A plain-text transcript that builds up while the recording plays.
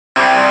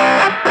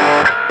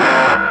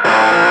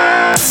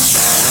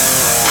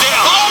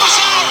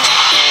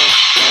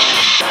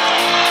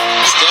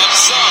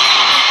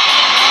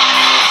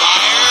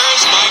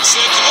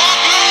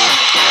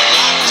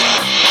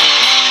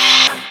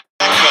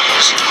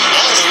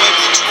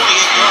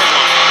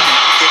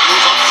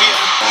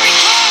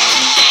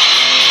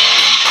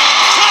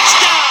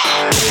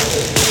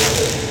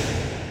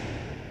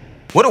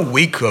What a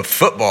week of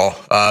football.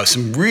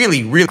 Some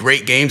really, really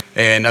great games.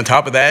 And on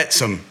top of that,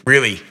 some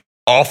really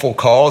awful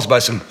calls by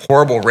some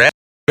horrible refs,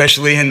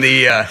 especially in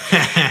the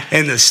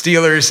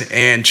Steelers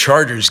and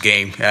Chargers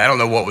game. I don't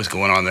know what was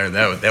going on there.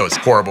 That was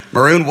horrible.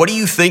 Maroon, what do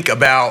you think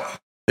about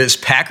this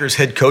Packers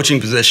head coaching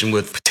position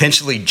with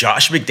potentially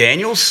Josh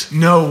McDaniels?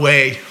 No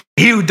way.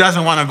 He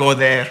doesn't want to go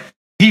there.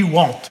 He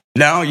won't.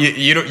 No,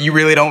 you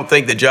really don't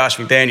think that Josh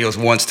McDaniels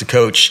wants to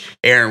coach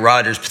Aaron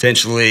Rodgers,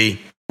 potentially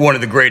one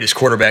of the greatest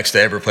quarterbacks to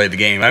ever play the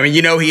game. I mean,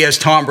 he has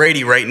Tom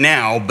Brady right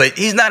now, but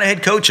he's not a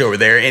head coach over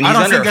there, and he's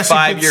under a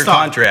 5-year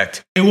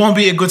contract. It won't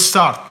be a good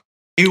start.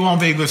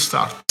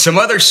 Some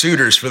other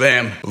suitors for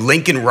them,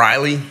 Lincoln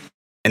Riley,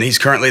 and he's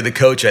currently the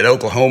coach at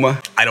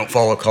Oklahoma. I don't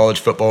follow college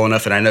football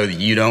enough, and I know that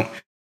you don't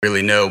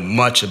really know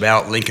much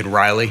about Lincoln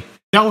Riley.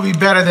 That would be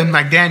better than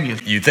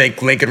McDaniels. You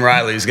think Lincoln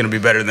Riley is going to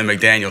be better than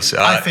McDaniels?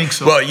 I think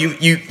so. Well,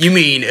 you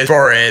mean as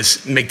far as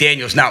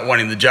McDaniels not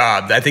wanting the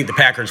job? I think the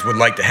Packers would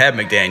like to have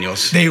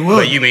McDaniels. They would.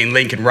 But you mean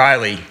Lincoln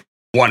Riley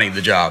wanting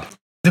the job?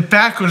 The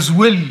Packers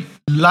will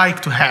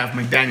like to have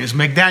McDaniels.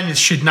 McDaniels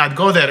should not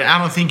go there. I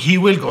don't think he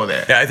will go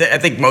there. Yeah, I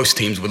think most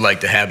teams would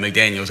like to have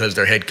McDaniels as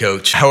their head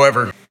coach.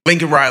 However,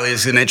 Lincoln Riley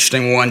is an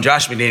interesting one.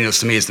 Josh McDaniels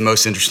to me is the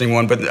most interesting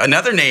one. But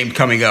another name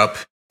coming up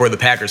for the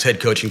Packers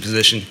head coaching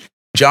position,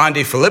 John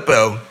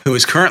DeFilippo, who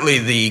is currently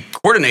the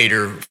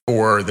coordinator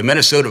for the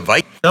Minnesota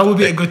Vikings. That would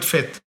be a good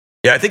fit.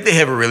 Yeah, I think they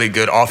have a really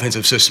good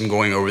offensive system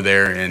going over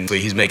there, and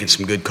he's making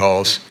some good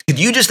calls. Could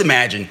you just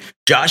imagine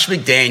Josh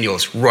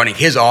McDaniels running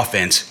his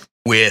offense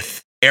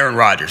with Aaron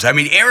Rodgers? I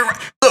mean,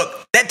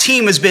 look, that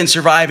team has been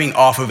surviving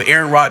off of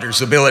Aaron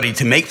Rodgers' ability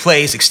to make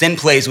plays, extend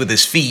plays with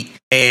his feet,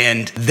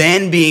 and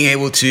then being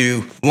able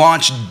to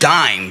launch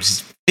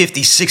dimes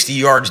 50, 60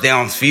 yards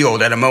downfield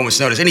at a moment's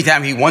notice,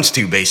 anytime he wants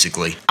to,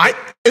 basically.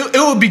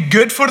 It would be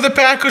good for the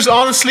Packers,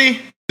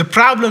 honestly. The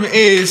problem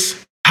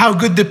is how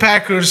good the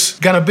Packers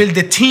gonna build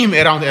a team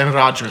around Aaron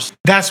Rodgers.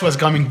 That's what's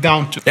coming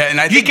down to. Yeah, and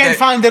I think you can't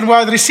find their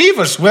wide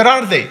receivers. Where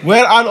are they?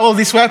 Where are all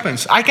these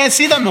weapons? I can't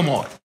see them no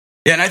more.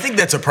 Yeah, and I think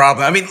that's a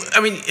problem. I mean,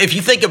 if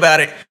you think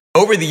about it,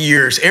 over the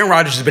years, Aaron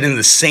Rodgers has been in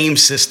the same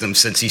system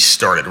since he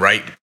started,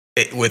 right?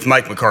 With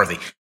Mike McCarthy.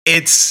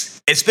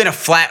 It's been a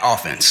flat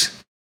offense.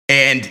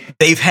 And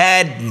they've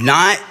had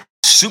not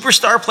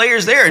superstar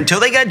players there until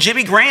they got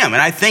Jimmy Graham.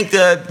 And I think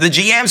the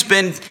GM's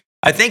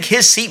I think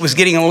his seat was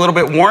getting a little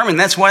bit warm, and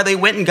that's why they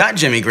went and got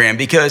Jimmy Graham.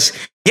 Because,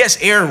 yes,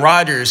 Aaron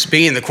Rodgers,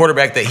 being the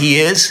quarterback that he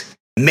is,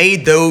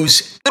 made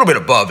those a little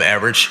bit above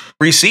average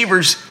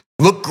receivers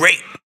look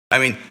great. I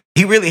mean,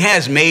 he really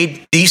has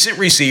made decent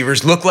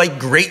receivers look like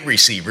great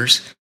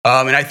receivers.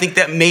 And I think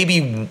that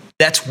maybe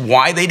that's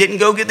why they didn't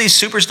go get these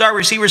superstar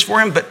receivers for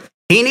him. But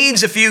he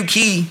needs a few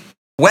key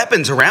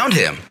weapons around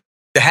him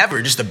to have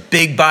just a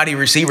big body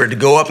receiver to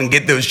go up and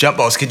get those jump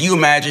balls. Could you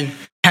imagine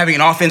having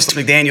an offense that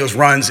McDaniels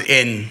runs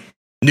in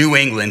New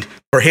England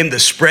for him to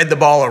spread the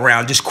ball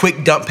around, just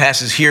quick dump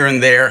passes here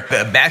and there,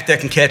 a back that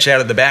can catch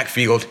out of the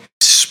backfield,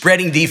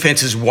 spreading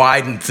defenses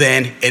wide and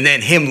thin, and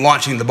then him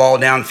launching the ball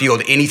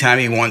downfield anytime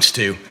he wants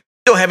to,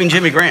 still having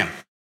Jimmy Graham?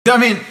 I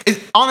mean,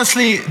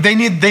 honestly, they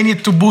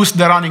need to boost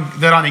the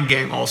running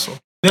game also.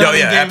 The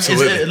running game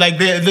absolutely. Is, like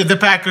the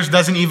Packers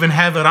doesn't even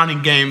have a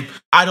running game.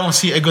 I don't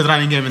see a good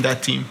running game in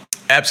that team.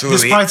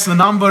 Absolutely. Despite the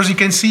numbers you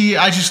can see,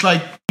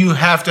 you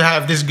have to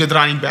have this good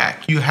running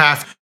back. You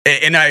have.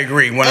 And I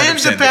agree 100%. And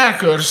the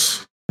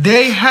Packers,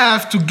 they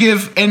have to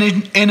give an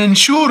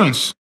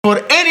insurance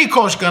for any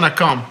coach gonna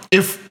come.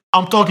 If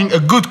I'm talking a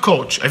good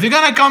coach, if you're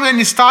gonna come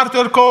in,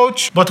 starter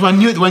coach, but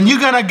when you're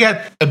gonna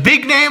get a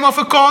big name of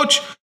a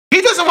coach,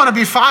 he doesn't want to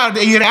be fired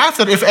a year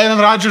after if Aaron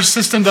Rodgers'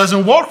 system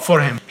doesn't work for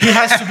him. He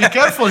has to be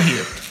careful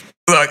here.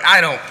 Look, I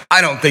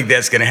don't think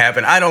that's going to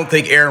happen. I don't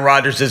think Aaron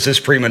Rodgers is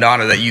this prima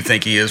donna that you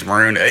think he is,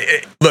 Maroon.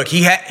 Look,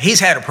 he's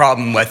had a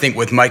problem, I think,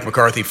 with Mike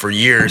McCarthy for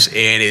years,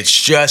 and it's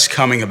just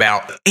coming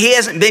about. He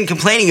hasn't been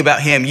complaining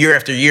about him year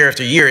after year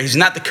after year. He's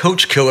not the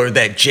coach killer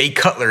that Jay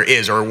Cutler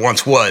is or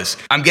once was.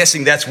 I'm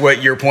guessing that's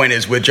what your point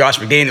is with Josh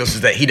McDaniels,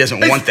 is that he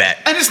doesn't want that.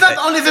 And it's not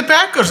only the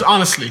Packers,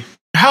 honestly.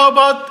 How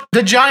about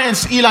the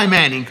Giants, Eli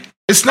Manning?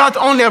 It's not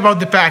only about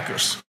the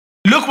Packers.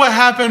 Look what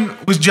happened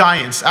with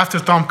Giants after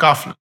Tom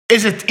Coughlin.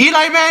 Is it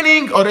Eli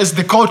Manning, or is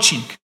the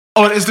coaching,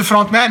 or is the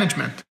front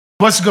management?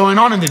 What's going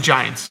on in the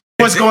Giants?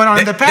 What's going on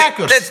in the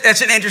Packers?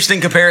 That's an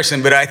interesting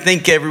comparison, but I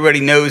think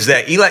everybody knows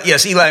that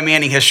Eli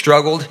Manning has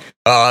struggled.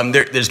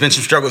 There's been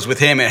some struggles with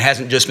him, and it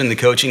hasn't just been the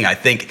coaching. I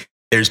think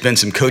there's been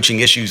some coaching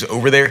issues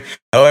over there.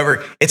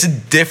 However, it's a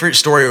different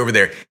story over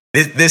there.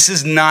 This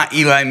is not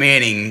Eli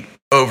Manning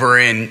over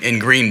in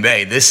Green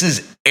Bay. This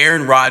is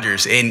Aaron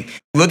Rodgers. And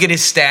look at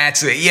his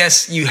stats.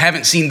 Yes, you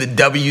haven't seen the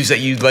W's that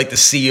you'd like to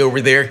see over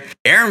there.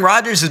 Aaron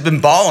Rodgers has been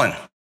balling.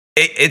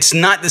 It's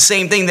not the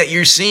same thing that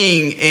you're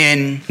seeing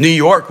in New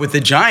York with the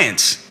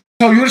Giants.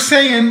 So you're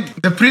saying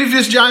the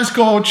previous Giants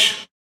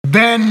coach,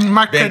 Ben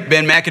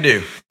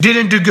McAdoo,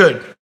 didn't do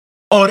good.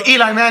 Or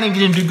Eli Manning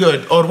didn't do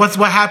good. Or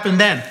what happened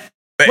then?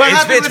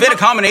 It's been a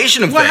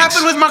combination of what things. What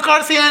happened with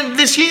McCarthy and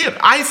this year?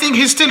 I think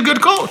he's still a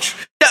good coach.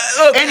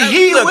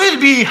 He will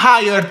be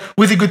hired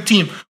with a good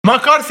team.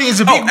 McCarthy is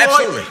a big boy.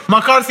 Absolutely.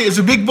 McCarthy is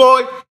a big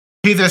boy.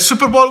 He's a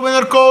Super Bowl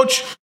winner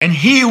coach, and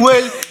he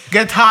will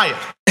get hired.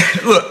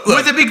 Look,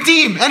 with a big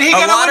team, and he's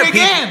gonna win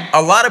again.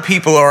 A lot of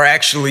people are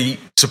actually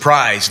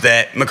surprised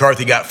that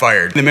McCarthy got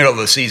fired in the middle of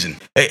the season.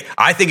 Hey,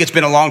 I think it's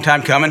been a long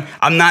time coming.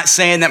 I'm not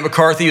saying that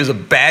McCarthy was a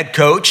bad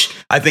coach.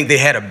 I think they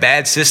had a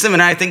bad system,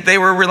 and I think they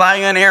were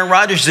relying on Aaron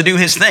Rodgers to do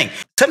his thing.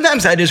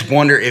 Sometimes I just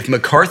wonder if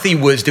McCarthy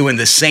was doing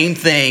the same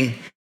thing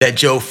that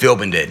Joe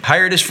Philbin did.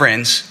 Hired his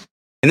friends,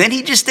 and then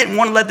he just didn't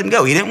want to let them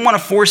go. He didn't want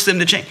to force them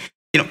to change.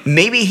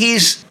 Maybe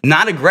he's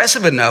not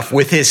aggressive enough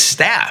with his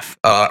staff,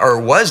 or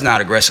was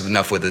not aggressive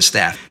enough with his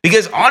staff.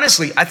 Because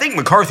honestly, I think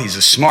McCarthy's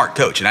a smart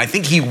coach, and I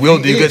think he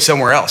will do good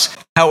somewhere else.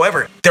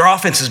 However, their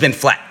offense has been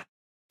flat.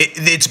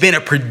 It's been a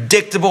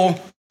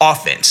predictable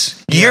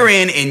offense, year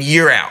in and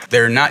year out.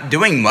 They're not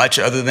doing much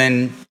other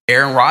than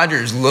Aaron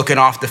Rodgers looking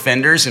off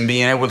defenders and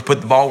being able to put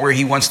the ball where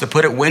he wants to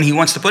put it, when he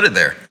wants to put it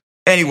there.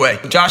 Anyway,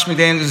 Josh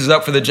McDaniels is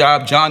up for the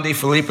job. John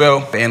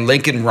DeFilippo and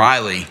Lincoln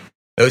Riley.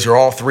 Those are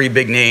all three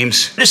big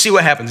names. Just see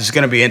what happens. It's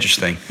going to be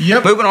interesting.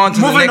 Yep. Moving on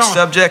to the next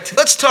subject.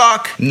 Let's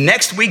talk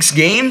next week's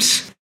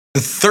games. The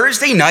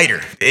Thursday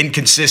nighter.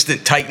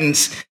 Inconsistent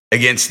Titans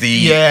against the...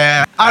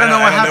 Yeah. I don't know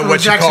what happened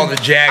with Jacksonville. You call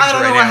the Jags I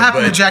don't know what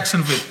happened with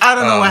Jacksonville. I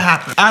don't know what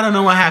happened. I don't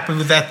know what happened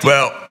with that team.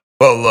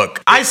 Well,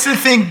 look. I still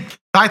think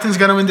Titans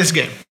going to win this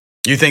game.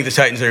 You think the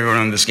Titans are going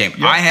to win this game?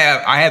 Yep. I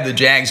have the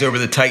Jags over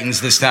the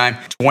Titans this time,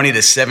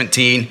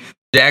 20-17.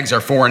 Jags are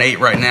 4-8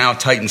 right now.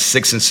 Titans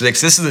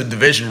 6-6. This is a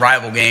division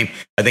rival game.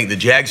 I think the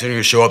Jags are going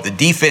to show up. The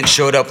defense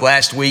showed up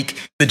last week.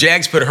 The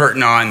Jags put a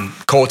hurting on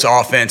Colts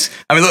offense.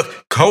 I mean,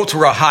 look, Colts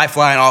were a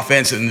high-flying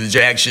offense, and the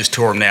Jags just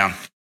tore them down.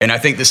 And I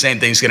think the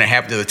same thing is going to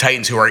happen to the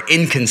Titans, who are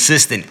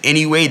inconsistent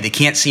anyway. They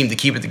can't seem to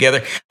keep it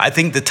together. I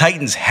think the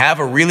Titans have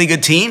a really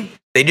good team.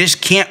 They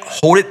just can't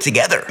hold it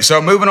together.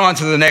 So moving on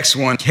to the next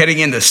one, heading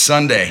into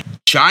Sunday.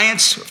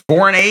 Giants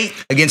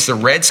 4-8 against the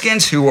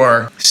Redskins, who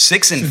are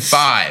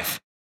 6-5.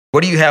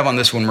 What do you have on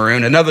this one,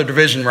 Maroon? Another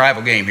division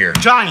rival game here.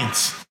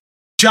 Giants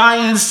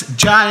over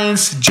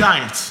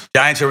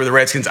the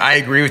Redskins. I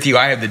agree with you.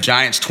 I have the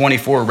Giants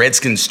 24,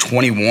 Redskins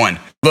 21.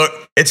 Look,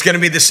 it's going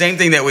to be the same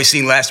thing that we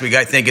seen last week.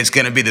 I think it's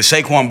going to be the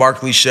Saquon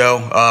Barkley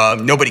show.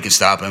 Nobody can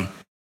stop him.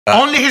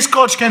 Only his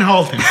coach can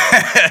hold him.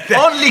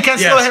 Only can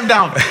slow him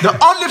down. The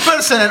only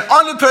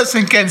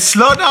person can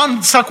slow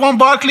down Saquon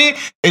Barkley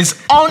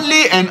is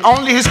only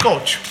his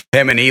coach.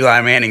 Him and Eli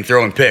Manning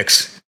throwing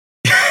picks.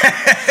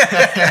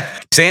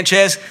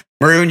 Sanchez,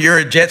 Maroon, you're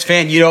a Jets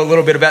fan. You know a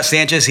little bit about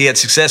Sanchez. He had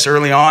success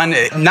early on.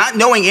 Not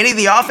knowing any of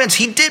the offense,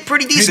 he did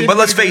pretty decent. But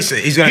let's face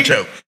it, he's going to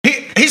choke.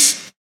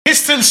 He's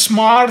still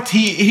smart.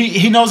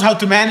 He knows how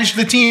to manage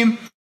the team.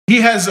 He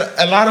has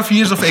a lot of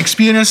years of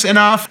experience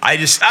enough. I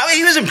mean,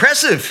 he was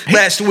impressive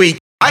last week.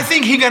 I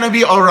think he's going to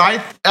be all right.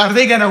 Are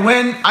they going to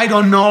win? I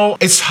don't know.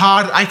 It's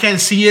hard. I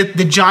can't see it.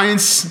 The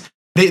Giants,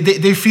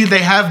 they feel they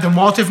have the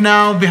motive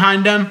now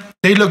behind them.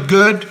 They look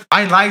good.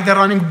 I like the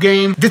running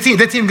game. The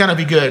team going to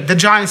be good. The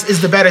Giants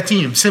is the better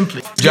team,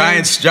 simply.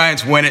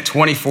 Giants win it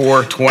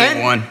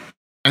 24-21.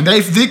 And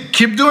if they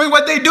keep doing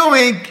what they're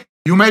doing,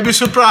 you may be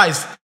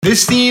surprised.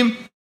 This team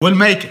will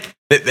make it.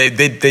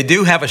 They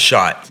do have a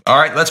shot. All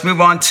right, let's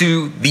move on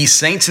to the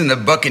Saints and the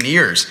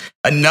Buccaneers.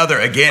 Another,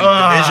 again,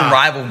 division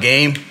rival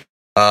game.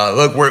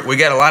 Look, we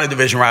got a lot of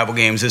division rival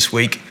games this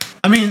week.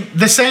 I mean,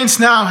 the Saints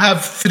now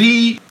have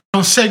 3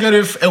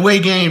 consecutive away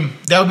game.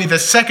 That will be the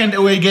second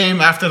away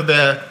game after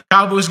the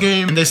Cowboys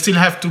game, and they still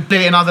have to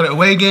play another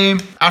away game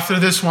after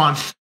this one.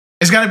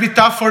 It's going to be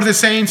tough for the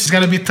Saints. It's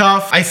going to be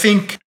tough. I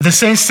think the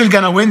Saints still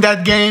going to win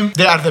that game.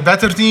 They are the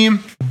better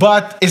team,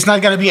 but it's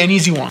not going to be an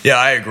easy one. Yeah,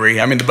 I agree.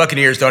 I mean, the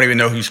Buccaneers don't even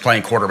know who's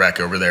playing quarterback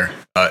over there.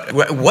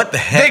 What the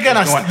heck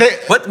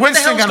what the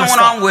hell's going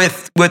on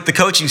with the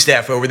coaching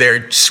staff over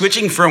there?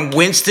 Switching from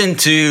Winston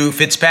to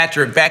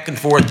Fitzpatrick, back and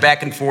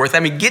forth.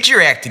 I mean, get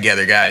your act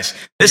together, guys.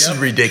 This is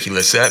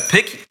ridiculous.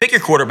 Pick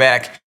your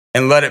quarterback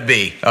and let it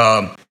be.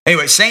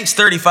 Anyway, Saints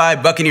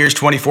 35, Buccaneers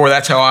 24.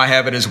 That's how I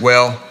have it as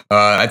well.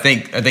 I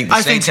think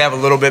the Saints have a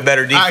little bit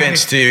better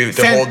defense to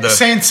hold the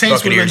Saints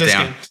Buccaneers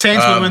down.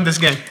 Saints will win this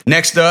game.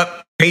 Next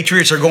up,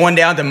 Patriots are going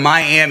down to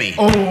Miami.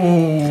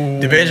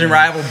 Division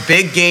rival,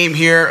 big game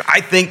here.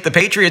 I think the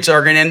Patriots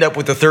are going to end up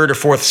with the 3rd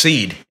or 4th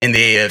seed in the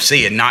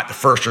AFC and not the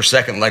 1st or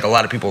 2nd like a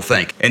lot of people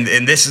think. And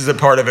this is the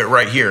part of it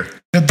right here.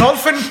 The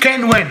Dolphins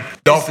can win.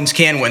 Dolphins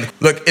can win.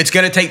 Look, it's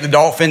going to take the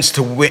Dolphins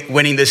to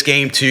winning this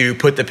game to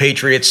put the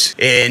Patriots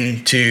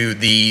into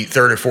the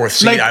 3rd or 4th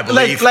seed, I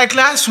believe. Like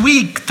last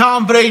week,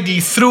 Tom Brady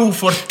threw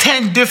for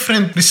 10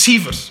 different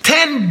receivers.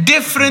 10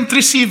 different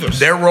receivers.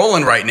 They're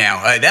rolling right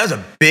now. That was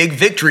a big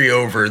victory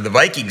over the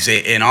Vikings.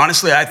 And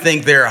honestly, I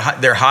think they're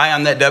high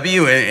on that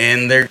W,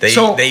 and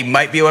they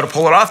might be able to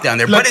pull it off down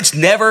there. But it's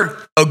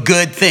never a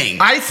good thing.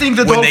 I think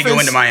the Dolphins, they go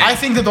into Miami. I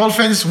think the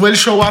Dolphins will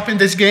show up in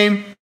this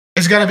game.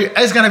 It's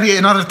gonna be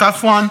another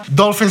tough one.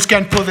 Dolphins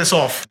can't pull this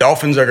off.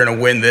 Dolphins are gonna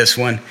win this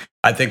one.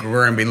 I think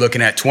we're gonna be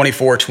looking at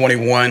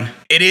 24-21.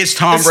 It is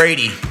Tom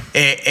Brady.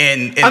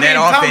 in that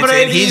offense,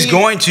 Brady, and he's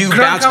going to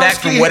bounce back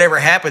from whatever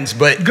happens.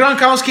 But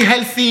Gronkowski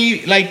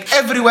healthy, like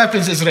every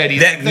weapons is ready.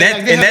 That's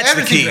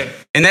the key. Ready.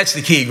 And that's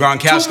the key.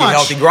 Gronkowski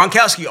healthy.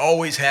 Gronkowski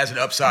always has an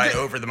upside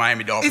over the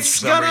Miami Dolphins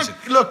for some reason.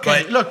 Look,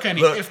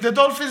 Kenny. If the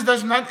Dolphins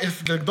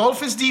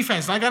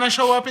defense not gonna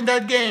show up in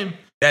that game,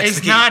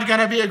 it's not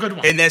gonna be a good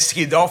one. And that's the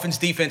key. Dolphins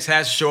defense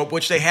has to show up,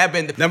 which they have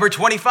been. Number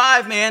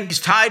 25, man, he's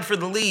tied for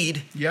the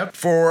lead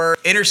for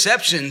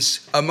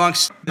interceptions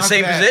amongst the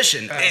same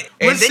position.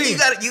 And then you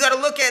got to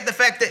look at the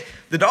fact that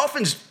the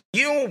Dolphins.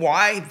 You know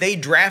why they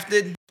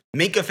drafted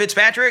Minka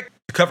Fitzpatrick?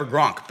 To cover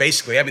Gronk,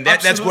 basically. I mean,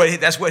 that's what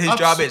his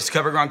job is, to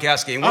cover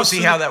Gronkowski. And we'll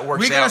see how that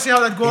works out. We're going to see how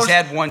that goes. He's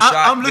had one shot.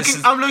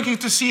 I'm looking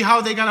to see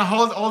how they're going to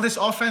hold all this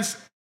offense.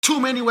 Too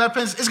many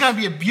weapons. It's going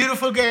to be a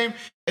beautiful game.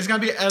 It's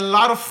going to be a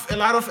lot of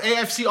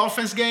AFC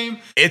offense game.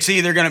 It's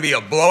either going to be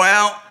a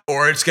blowout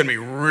or it's going to be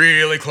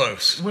really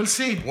close. We'll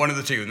see. One of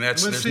the two. And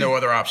there's no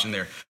other option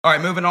there. All right,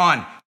 moving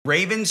on.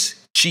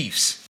 Ravens,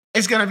 Chiefs.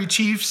 It's going to be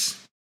Chiefs.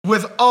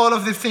 With all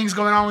of the things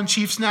going on with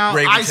Chiefs now,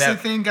 I still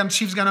think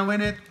Chiefs going to win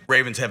it.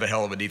 Ravens have a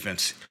hell of a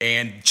defense,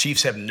 and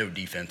Chiefs have no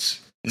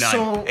defense.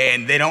 None.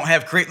 And they don't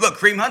have Kareem. Look,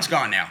 Kareem Hunt's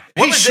gone now.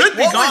 What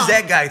was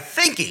that guy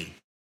thinking?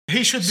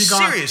 He should be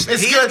gone. Seriously,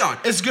 he's gone.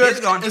 It's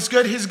good. It's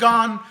good. He's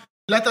gone.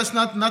 Let us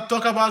not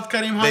talk about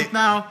Kareem Hunt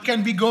now.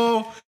 Can we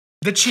go?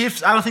 The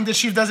Chiefs, I don't think the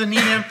Chiefs doesn't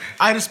need him.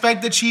 I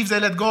respect the Chiefs.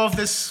 They let go of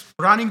this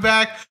running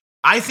back.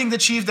 I think the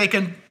Chiefs, they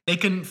can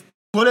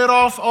pull it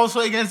off also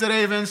against the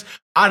Ravens.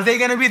 Are they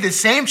going to be the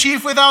same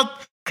Chief without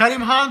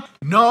Kareem Hunt?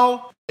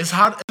 No. It's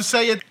hard to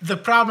say it. The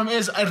problem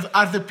is,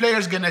 are the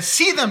players going to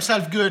see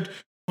themselves good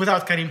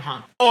without Kareem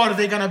Hunt? Or are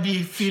they going to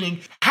be feeling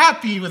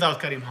happy without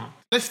Kareem Hunt?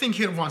 Let's think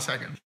here 1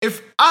 second.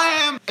 If I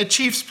am a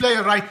Chiefs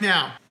player right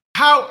now,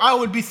 how I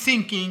would be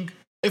thinking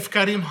if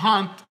Kareem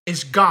Hunt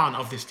is gone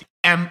of this team?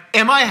 Am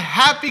I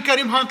happy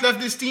Kareem Hunt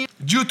left this team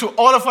due to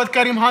all of what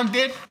Kareem Hunt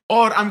did?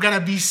 Or I'm going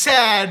to be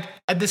sad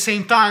at the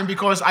same time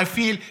because I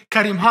feel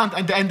Kareem Hunt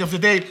at the end of the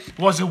day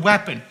was a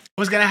weapon.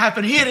 What's going to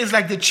happen here is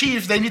like the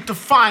Chiefs, they need to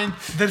find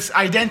this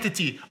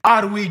identity.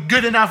 Are we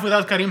good enough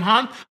without Kareem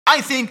Hunt? I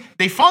think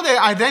they found their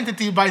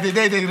identity by the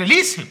day they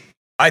released him.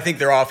 I think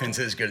their offense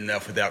is good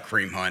enough without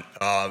Kareem Hunt.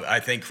 I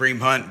think Kareem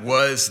Hunt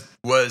was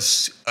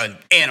an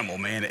animal,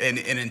 man, an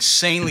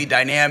insanely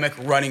dynamic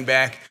running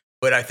back.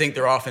 But I think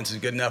their offense is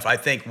good enough. I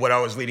think what I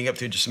was leading up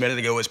to just a minute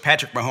ago was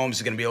Patrick Mahomes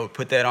is going to be able to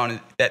put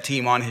that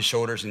team on his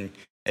shoulders and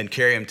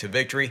carry him to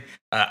victory.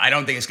 I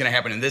don't think it's going to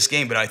happen in this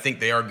game, but I think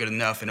they are good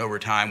enough. And over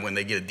time, when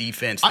they get a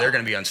defense, they're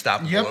going to be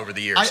unstoppable over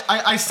the years.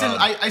 I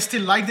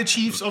still like the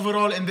Chiefs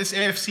overall in this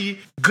AFC.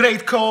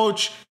 Great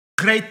coach.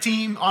 Great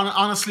team,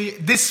 honestly,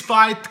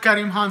 despite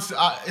Kareem Hunt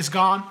is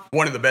gone.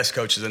 One of the best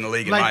coaches in the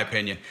league, in my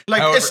opinion.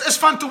 However, it's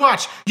fun to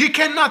watch. You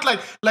cannot,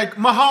 like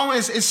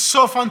Mahomes is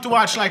so fun to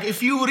watch. Like,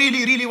 if you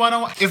really want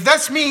to, if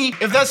that's me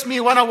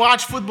want to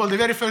watch football, the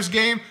very first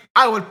game,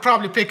 I would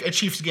probably pick a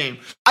Chiefs game.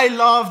 I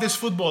love this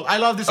football. I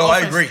love this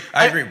offense.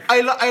 I agree.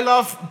 I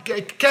love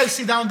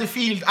Kelsey down the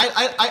field.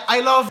 I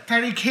love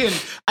Tyreek Hill.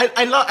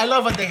 I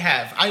love what they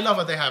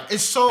have.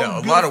 It's so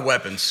a lot of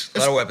weapons. A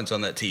lot of weapons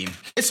on that team.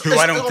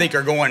 I don't think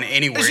are going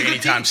anywhere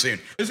anytime soon.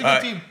 It's a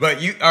good team. But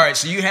all right,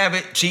 so you have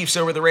it Chiefs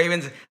over the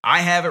Ravens. I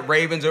have it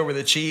Ravens over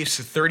the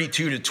Chiefs,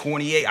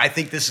 32-28. I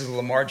think this is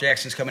Lamar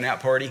Jackson's coming out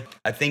party.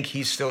 I think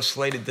he's still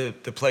slated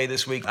to play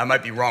this week. I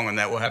might be wrong on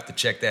that. We'll have to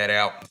check that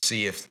out and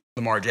see if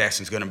Lamar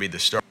Jackson's going to be the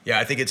star. Yeah,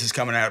 I think it's his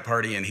coming out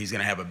party, and he's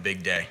going to have a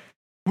big day.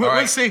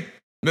 We'll see.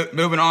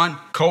 Moving on,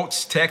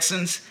 Colts,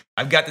 Texans.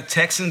 I've got the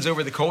Texans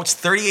over the Colts,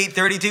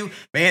 38-32.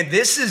 Man,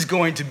 this is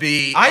going to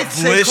be a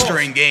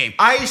blistering game.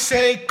 I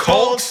say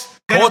Colts.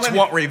 Colts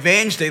want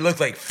revenge. They looked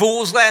like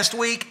fools last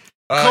week.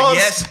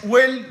 Colts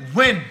will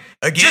win.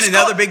 Again,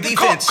 another big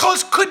defense.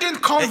 Colts couldn't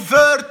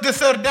convert the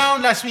third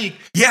down last week.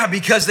 Yeah,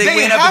 because they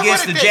went up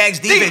against the Jags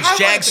defense.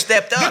 Jags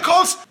stepped up. The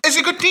Colts is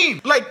a good team.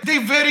 Like,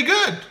 they're very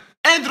good.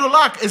 Andrew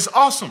Luck is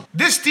awesome.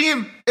 This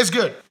team is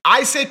good.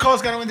 I say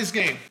Colts going to win this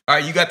game. All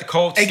right, you got the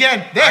Colts.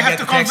 Again, they have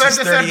to convert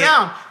the third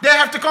down. They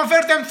have to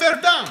convert them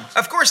third downs.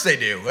 Of course they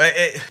do.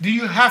 Do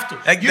you have to?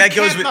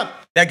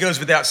 That goes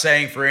without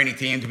saying for any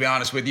team, to be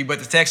honest with you. But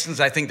the Texans,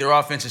 I think their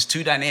offense is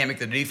too dynamic.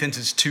 The defense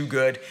is too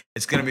good.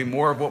 It's going to be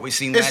more of what we've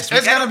seen last week.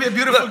 It's going to be a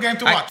beautiful game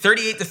to watch.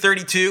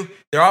 38-32.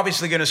 They're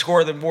obviously going to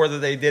score more than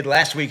they did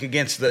last week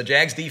against the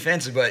Jags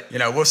defense. But,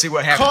 we'll see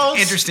what happens.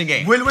 Colts interesting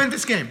game. Will win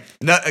this game.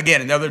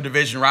 Again, another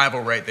division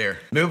rival right there.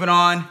 Moving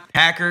on,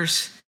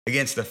 Packers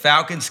against the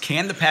Falcons.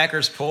 Can the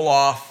Packers pull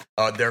off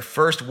their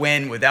first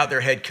win without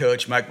their head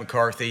coach, Mike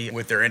McCarthy,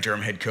 with their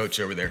interim head coach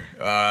over there? You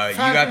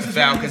got the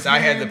Falcons. I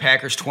had the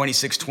Packers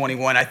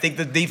 26-21. I think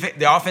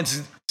the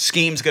offensive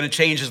scheme's going to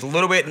change just a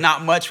little bit,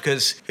 not much,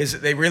 because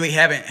they really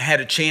haven't had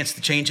a chance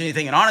to change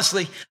anything. And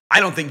honestly, I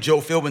don't think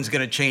Joe Philbin's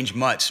going to change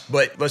much.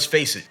 But let's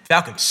face it,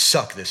 Falcons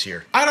suck this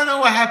year. I don't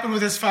know what happened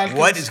with this Falcons.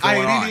 What is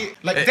going on?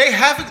 They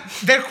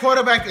have their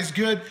quarterback is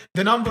good.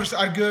 The numbers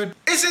are good.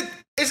 Is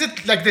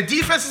it like the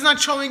defense is not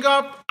showing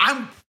up?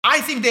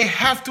 I think they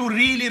have to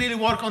really, really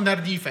work on their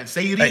defense.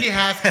 They really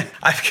have to.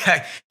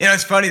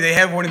 It's funny. They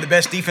have one of the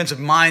best defensive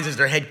minds as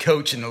their head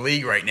coach in the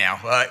league right now,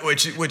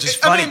 which is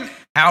funny.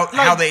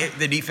 How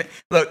the defense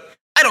look.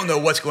 I don't know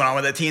what's going on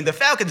with that team. The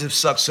Falcons have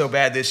sucked so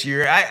bad this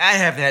year. I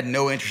have had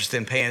no interest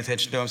in paying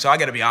attention to them. So I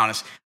got to be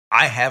honest.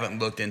 I haven't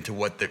looked into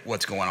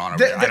what's going on over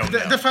there. I don't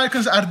know. The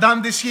Falcons are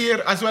done this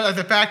year, as well as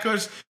the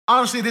Packers.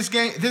 Honestly, this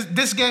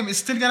game is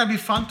still going to be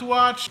fun to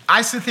watch.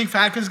 I still think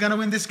Falcons going to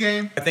win this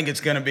game. I think it's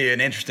going to be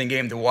an interesting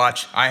game to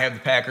watch. I have the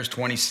Packers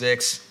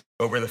 26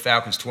 over the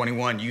Falcons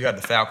 21. You have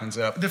the Falcons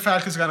up. The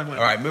Falcons going to win.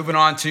 All right, moving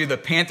on to the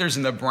Panthers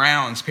and the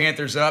Browns.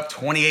 Panthers up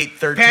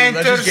 28-13.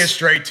 Let's just get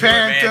straight to it,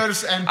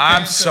 man.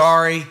 I'm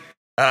sorry.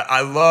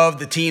 I love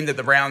the team that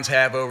the Browns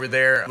have over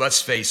there.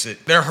 Let's face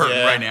it, they're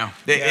hurting right now.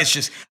 It's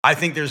just, I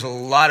think there's a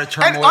lot of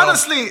turmoil. And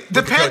honestly,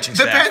 the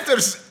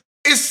Panthers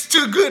is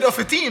too good of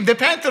a team. The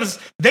Panthers,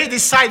 they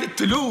decided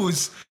to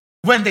lose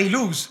when they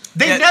lose.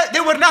 They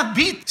were not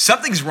beat.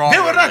 Something's wrong. They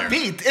were not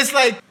beat. It's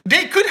like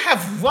they could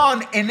have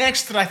won an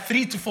extra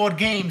 3 to 4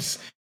 games.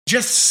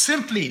 Just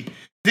simply,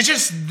 they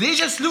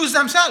just lose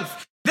themselves.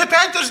 The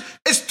Panthers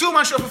is too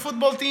much of a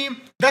football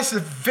team. That's a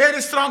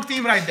very strong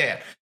team right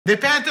there. The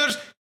Panthers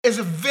is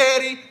a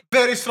very,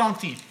 very strong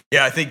team.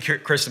 Yeah, I think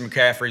Christian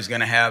McCaffrey is going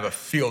to have a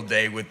field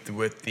day with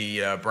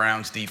the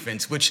Browns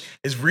defense, which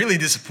is really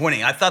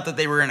disappointing. I thought that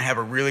they were going to have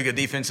a really good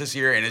defense this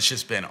year, and it's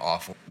just been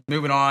awful.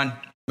 Moving on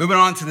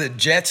to the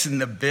Jets and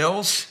the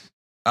Bills.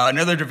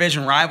 Another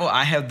division rival.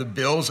 I have the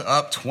Bills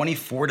up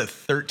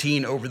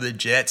 24-13 over the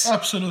Jets.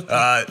 Absolutely.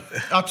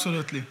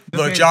 Absolutely.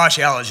 Look, Josh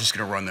Allen's just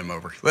going to run them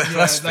over.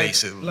 Let's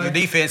face it. The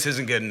defense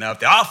isn't good enough.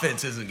 The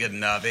offense isn't good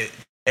enough.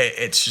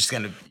 It's just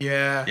going to...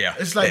 Yeah.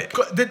 It's like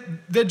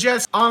the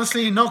Jets,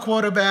 honestly, no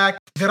quarterback.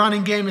 The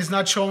running game is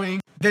not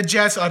showing. The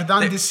Jets are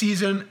done this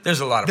season.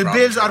 There's a lot of The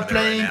problems Bills are over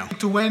there playing right now.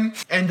 to win,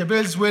 and the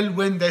Bills will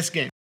win this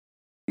game.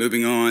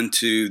 Moving on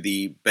to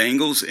the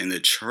Bengals and the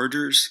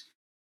Chargers.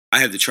 I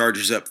have the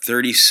Chargers up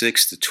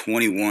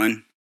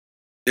 36-21.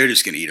 They're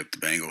just going to eat up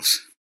the Bengals.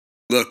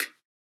 Look,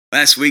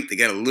 last week they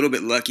got a little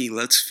bit lucky,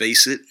 let's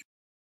face it.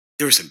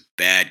 There were some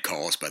bad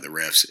calls by the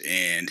refs,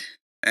 and...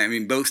 I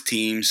mean, both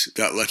teams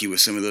got lucky with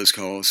some of those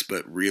calls,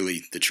 but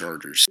really the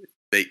Chargers,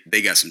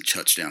 they got some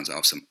touchdowns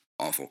off some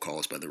awful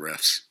calls by the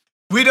refs.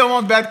 We don't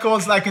want bad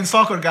calls like in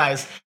soccer,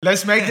 guys.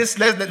 Let's make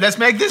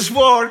this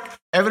work.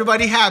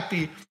 Everybody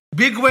happy.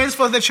 Big wins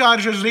for the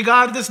Chargers,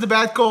 regardless the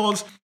bad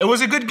calls. It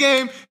was a good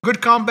game, good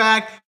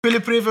comeback.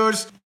 Philip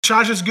Rivers,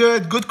 Chargers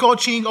good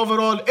coaching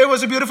overall. It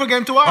was a beautiful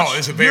game to watch. Oh, it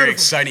was a very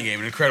exciting game,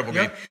 an incredible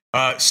game.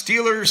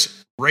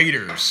 Steelers,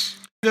 Raiders.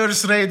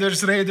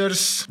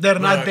 Raiders, they're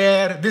not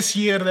there. This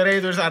year, the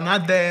Raiders are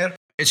not there.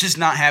 It's just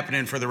not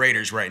happening for the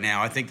Raiders right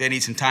now. I think they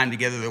need some time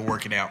together to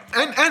work it out.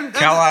 And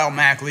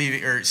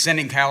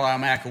sending Khalil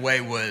Mack away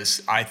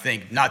was, I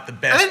think, not the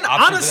best and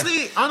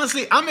option.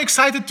 Honestly, I'm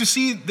excited to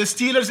see the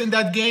Steelers in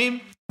that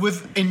game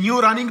with a new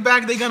running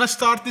back they're going to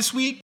start this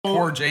week.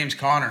 Poor James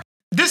Conner.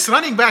 This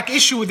running back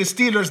issue with the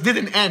Steelers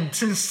didn't end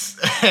since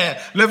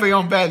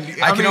Le'Veon Bell.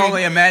 I can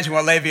only imagine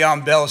what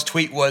Le'Veon Bell's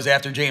tweet was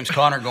after James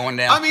Conner going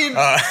down. I mean,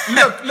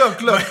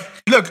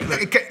 look.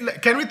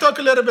 Can we talk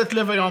a little bit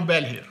Le'Veon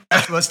Bell here?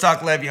 Let's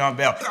talk Le'Veon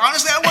Bell.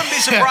 Honestly, I wouldn't be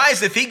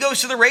surprised if he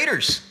goes to the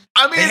Raiders.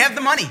 I mean, they have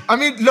the money. I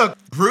mean, look.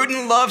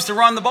 Gruden loves to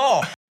run the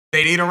ball.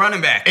 They need a running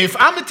back. If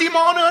I'm a team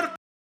owner,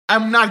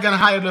 I'm not going to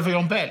hire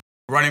Le'Veon Bell.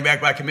 Running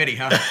back by committee,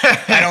 huh?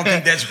 I don't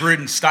think that's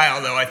Gruden's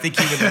style, though. I think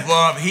he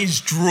would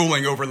he's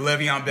drooling over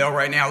Le'Veon Bell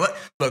right now.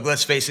 Look,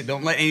 let's face it.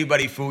 Don't let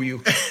anybody fool you.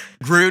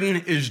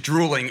 Gruden is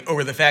drooling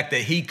over the fact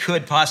that he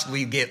could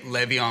possibly get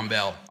Le'Veon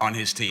Bell on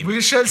his team.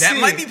 We shall see.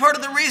 That might be part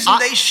of the reason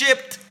they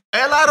shipped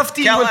a lot of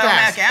teams will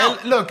pass.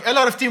 Out. A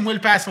lot of teams will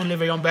pass on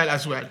Le'Veon Bell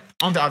as well.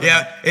 On the other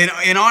hand.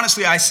 And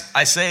honestly, I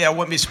say I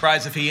wouldn't be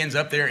surprised if he ends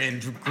up there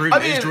and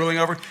Gruden is drooling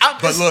over.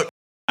 But look,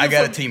 I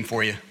got a team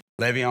for you.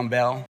 Le'Veon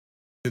Bell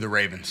to the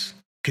Ravens.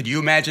 Could you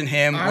imagine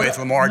him with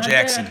Lamar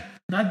Jackson?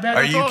 Not bad.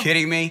 Are you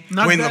kidding me?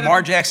 When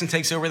Lamar Jackson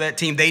takes over that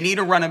team, they need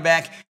a running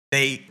back.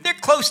 They're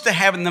close to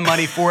having the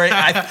money for it.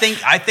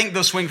 I think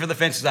they'll swing for the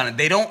fences on it.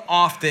 They don't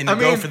often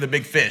go for the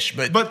big fish,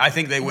 but I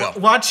think they will.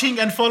 Watching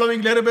and following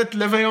a little bit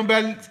Le'Veon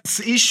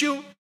Bell's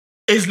issue,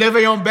 is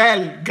Le'Veon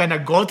Bell gonna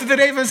go to the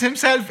Ravens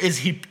himself? Is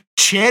he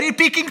cherry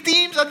picking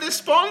teams at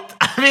this point?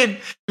 I mean,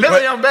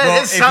 Le'Veon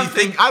Bell is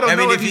something.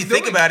 If you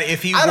think about it,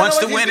 if he wants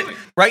to win it,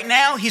 right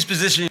now he's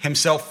positioning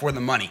himself for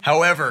the money.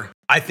 However,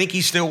 I think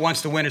he still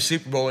wants to win a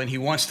Super Bowl, and he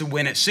wants to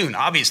win it soon.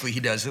 Obviously, he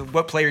does.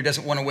 What player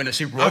doesn't want to win a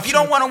Super Bowl? Absolutely. If you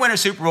don't want to win a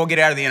Super Bowl, get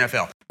out of the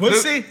NFL. We'll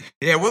see.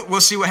 Yeah,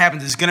 we'll see what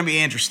happens. It's going to be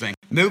interesting.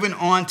 Moving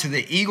on to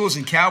the Eagles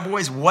and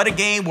Cowboys. What a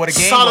game, what a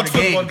game, Solid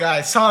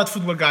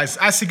football, guys.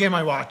 That's the game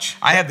I watch.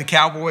 I have the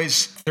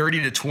Cowboys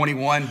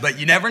 30-21, but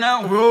you never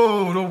know.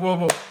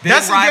 Whoa.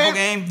 That's a rival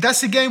game.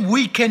 That's a game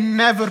we can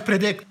never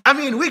predict. I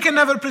mean, we can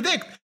never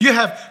predict. You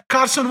have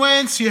Carson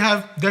Wentz, you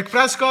have Dak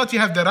Prescott, you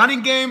have the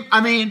running game.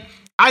 I mean,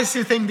 I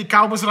still think the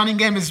Cowboys running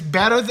game is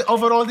better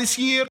overall this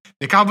year.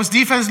 The Cowboys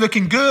defense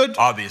looking good.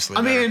 Obviously.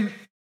 I mean,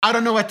 I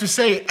don't know what to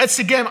say. It's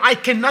a game I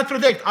cannot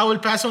predict. I will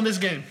pass on this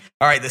game.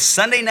 All right, the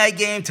Sunday night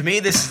game, to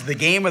me, this is the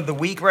game of the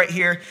week right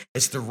here.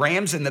 It's the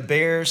Rams and the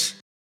Bears.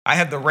 I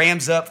have the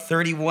Rams up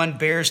 31,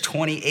 Bears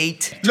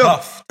 28.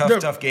 Tough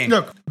game.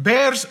 Look,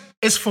 Bears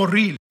is for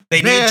real.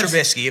 They Bears, need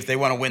Trubisky if they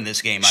want to win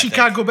this game,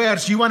 Chicago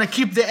Bears, you want to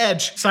keep the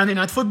edge. Sunday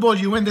Night Football,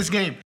 you win this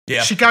game.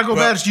 Yeah. Chicago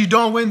Bears, you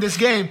don't win this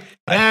game.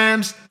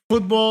 Rams,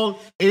 football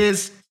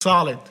is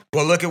solid.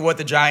 Well, look at what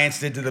the Giants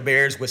did to the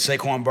Bears with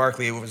Saquon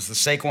Barkley. It was the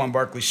Saquon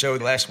Barkley show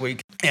last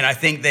week, and I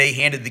think they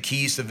handed the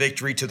keys to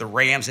victory to the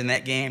Rams in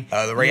that game.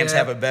 The Rams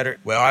have a better,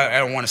 I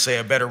don't want to say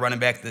a better running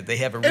back, that they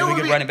have a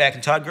really good running back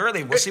in Todd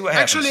Gurley. We'll see what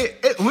happens.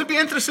 Actually, it would be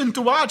interesting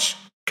to watch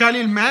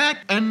Khalil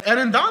Mack and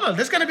Aaron Donald.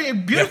 This is going to be a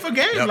beautiful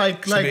game. It's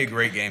going to be a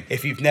great game.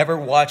 If you've never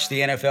watched the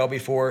NFL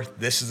before,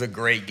 this is a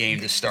great game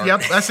to start.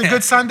 Yep, that's a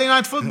good Sunday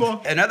Night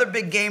Football. Another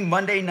big game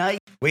Monday night.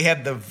 We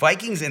have the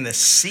Vikings and the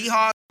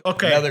Seahawks.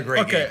 Okay. Another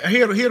great game.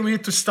 Here we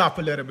need to stop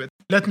a little bit.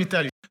 Let me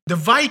tell you. The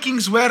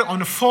Vikings were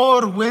on a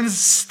 4-win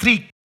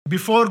streak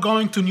before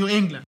going to New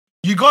England.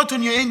 You go to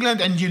New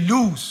England and you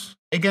lose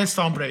against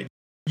Tom Brady.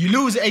 You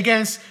lose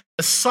against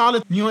a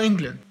solid New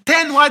England.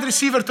 10 wide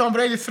receiver Tom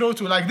Brady throw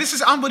to. This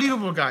is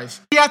unbelievable, guys.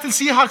 Seattle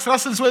Seahawks,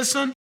 Russell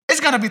Wilson. It's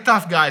going to be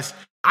tough, guys.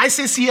 I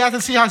say Seattle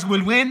Seahawks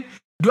will win.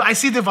 Do I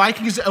see the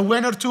Vikings a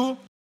winner too?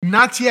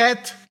 Not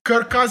yet.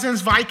 Kirk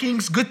Cousins,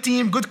 Vikings, good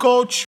team, good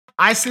coach.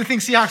 I still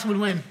think Seahawks will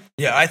win.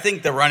 Yeah, I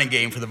think the running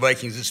game for the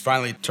Vikings is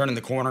finally turning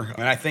the corner.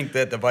 And I think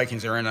that the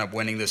Vikings are ending up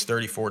winning this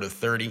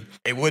 34-30.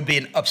 It would be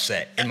an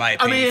upset, in my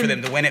opinion, for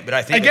them to win it, but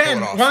I think they pull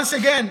it off. Once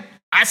again,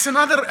 that's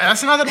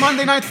another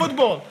Monday Night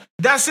Football.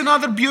 That's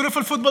another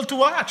beautiful football to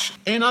watch.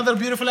 Another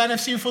beautiful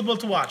NFC football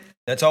to watch.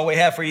 That's all we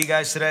have for you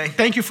guys today.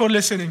 Thank you for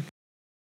listening.